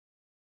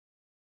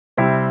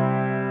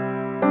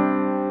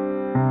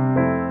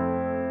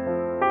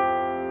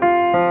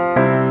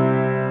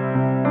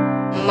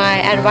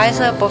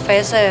advisor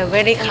professor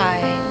very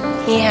kind.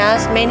 He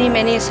has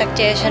many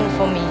suggestions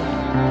for me.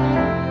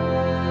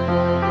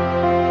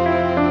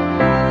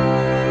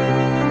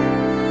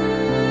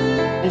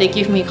 They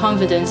give me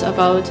confidence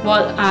about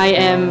what I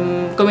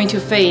am going to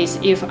face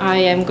if I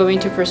am going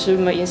to pursue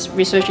my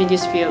research in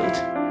this field.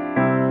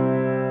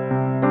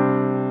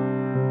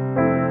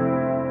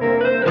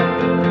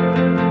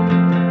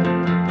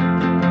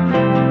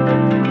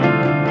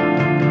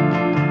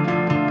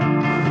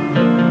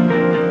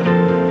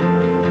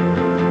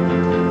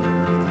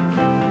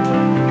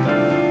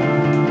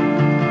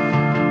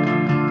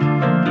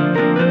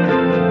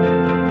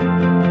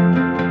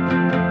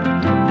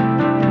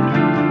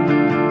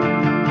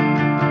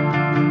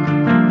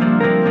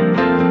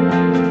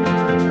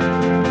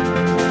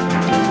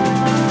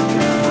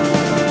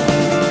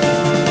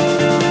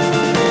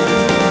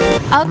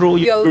 Outgrow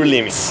your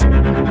limits.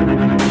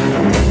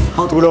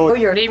 Outgrow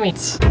your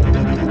limits.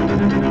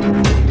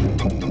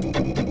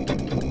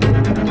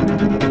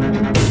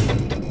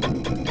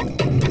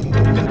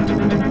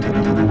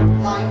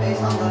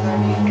 Based on the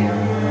learning here.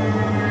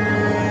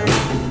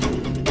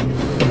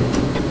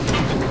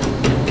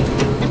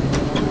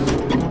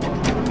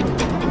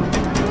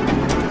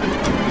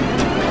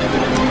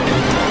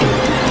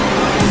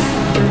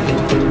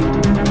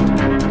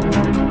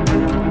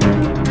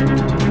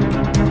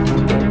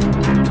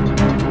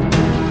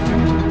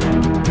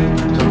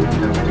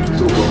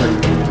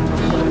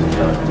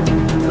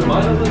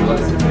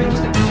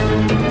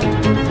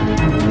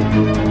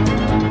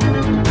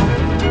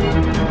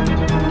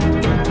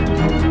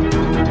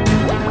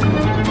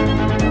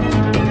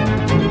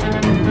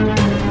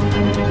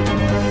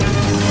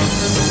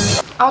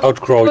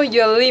 Outgrow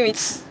your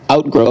limits.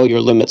 Outgrow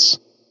your limits.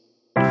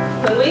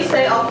 When we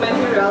say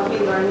augmented reality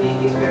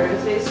learning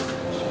experiences,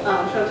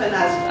 shorten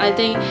as I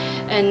think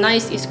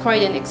NAIST is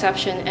quite an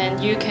exception,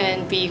 and you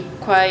can be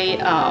quite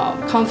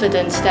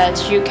confident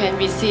that you can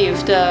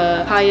receive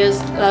the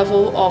highest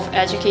level of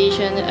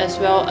education as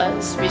well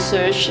as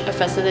research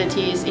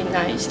facilities in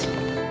NAIST.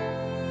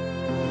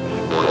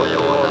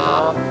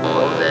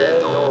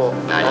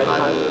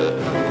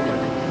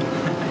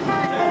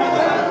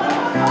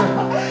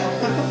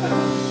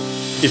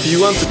 If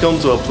you want to come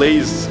to a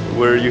place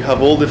where you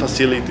have all the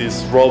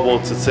facilities,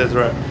 robots,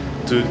 etc.,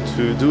 to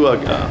do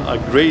a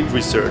great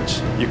research,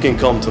 you can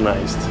come to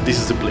NAIST. This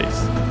is the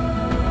place.